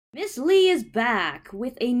Miss Lee is back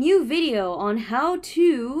with a new video on how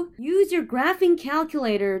to use your graphing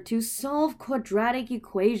calculator to solve quadratic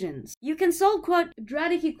equations. You can solve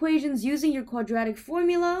quadratic equations using your quadratic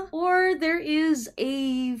formula, or there is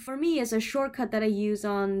for me, it's a shortcut that I use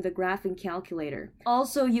on the graphing calculator.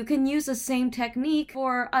 Also, you can use the same technique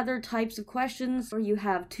for other types of questions where you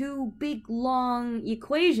have two big long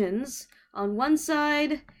equations on one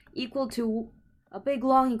side equal to a big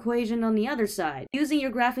long equation on the other side. Using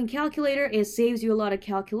your graphing calculator, it saves you a lot of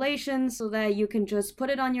calculations so that you can just put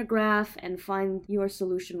it on your graph and find your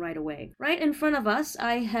solution right away. Right in front of us,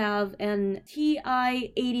 I have an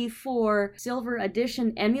TI-84 Silver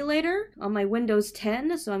Edition emulator on my Windows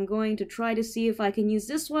 10, so I'm going to try to see if I can use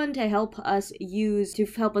this one to help us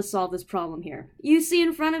solve this problem here. You see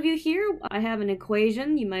in front of you here, I have an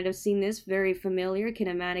equation. You might have seen this, very familiar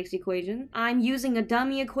kinematics equation. I'm using a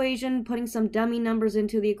dummy equation, putting some dummy numbers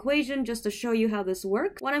into the equation just to show you how this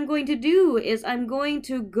works. What I'm going to do is I'm going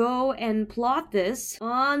to go and plot this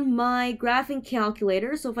on my graphing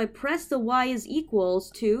calculator. So if I press the y is equals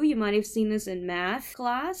to, you might have seen this in math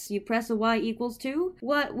class, you press the y equals to,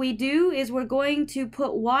 what we do is we're going to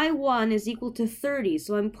put y1 is equal to 30.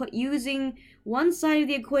 So I'm using one side of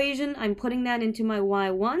the equation, I'm putting that into my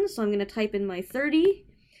y1, so I'm going to type in my 30.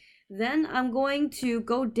 Then I'm going to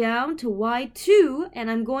go down to y2 and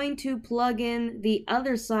I'm going to plug in the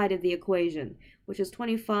other side of the equation, which is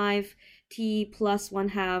 25t plus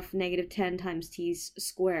 1/2 negative 10 times t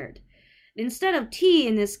squared. Instead of t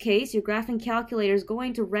in this case, your graphing calculator is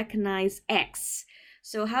going to recognize x.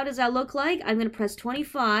 So how does that look like? I'm going to press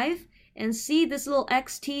 25 and see this little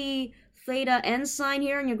xt theta n sign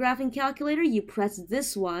here on your graphing calculator. You press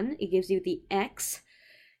this one, it gives you the x.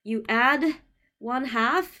 You add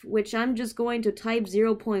 1/2, which I'm just going to type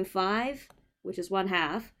 0.5, which is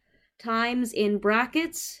 1/2, times in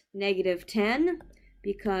brackets negative 10,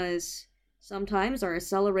 because sometimes our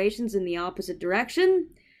acceleration's in the opposite direction,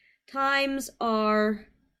 times our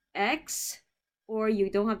x, or you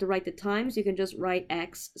don't have to write the times, you can just write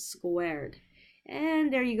x squared.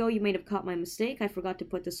 And there you go, you may have caught my mistake, I forgot to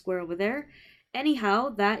put the square over there. Anyhow,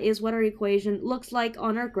 that is what our equation looks like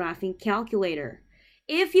on our graphing calculator.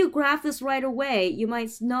 If you graph this right away, you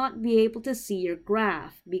might not be able to see your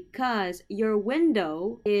graph because your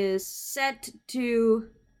window is set to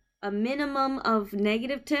a minimum of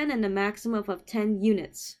negative 10 and a maximum of 10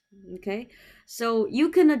 units. Okay, so you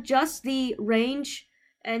can adjust the range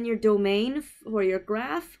and your domain for your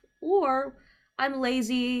graph, or I'm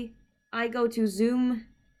lazy, I go to zoom,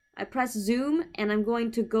 I press zoom and I'm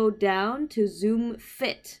going to go down to zoom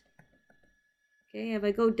fit. Okay, if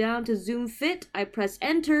I go down to zoom fit, I press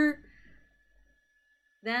enter,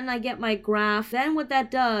 then I get my graph. Then what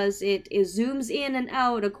that does, it zooms in and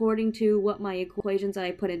out according to what my equations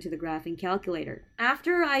I put into the graphing calculator.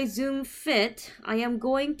 After I zoom fit, I am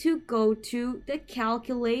going to go to the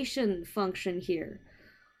calculation function here.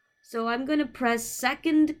 So I'm going to press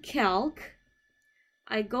second calc.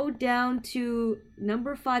 I go down to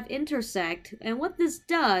number 5 intersect, and what this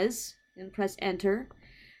does, and press enter,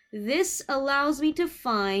 this allows me to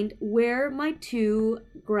find where my two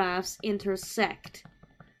graphs intersect.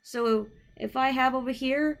 So if I have over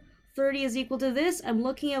here 30 is equal to this, I'm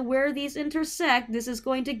looking at where these intersect. This is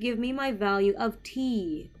going to give me my value of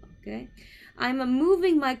t. Okay, I'm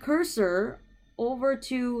moving my cursor over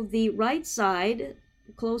to the right side,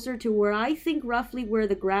 closer to where I think roughly where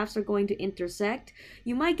the graphs are going to intersect.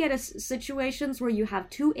 You might get situations where you have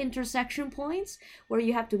two intersection points where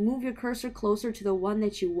you have to move your cursor closer to the one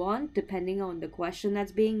that you want depending on the question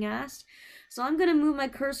that's being asked. So I'm going to move my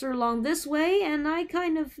cursor along this way, and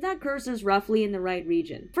that cursor is roughly in the right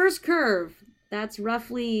region. First curve, that's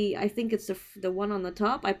roughly, I think it's the one on the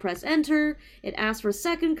top. I press enter. It asks for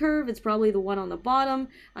second curve. It's probably the one on the bottom.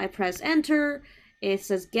 I press enter. It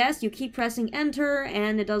says guess, you keep pressing enter,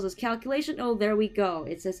 and it does this calculation. Oh, there we go.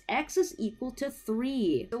 It says x is equal to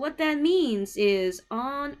 3. So what that means is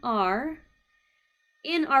in our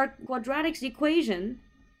quadratics equation,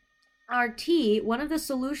 our t, one of the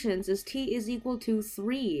solutions is t is equal to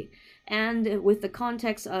 3. And with the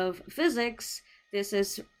context of physics, this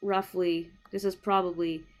is probably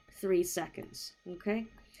 3 seconds, okay?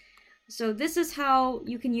 So this is how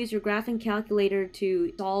you can use your graphing calculator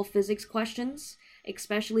to solve physics questions.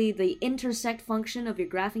 Especially the intersect function of your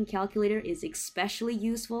graphing calculator is especially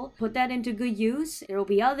useful. Put that into good use. There will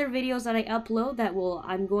be other videos that I upload that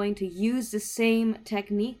I'm going to use the same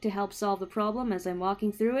technique to help solve the problem as I'm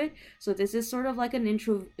walking through it. So this is sort of like an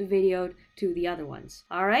intro video to the other ones.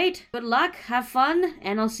 Alright, good luck, have fun,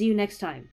 and I'll see you next time.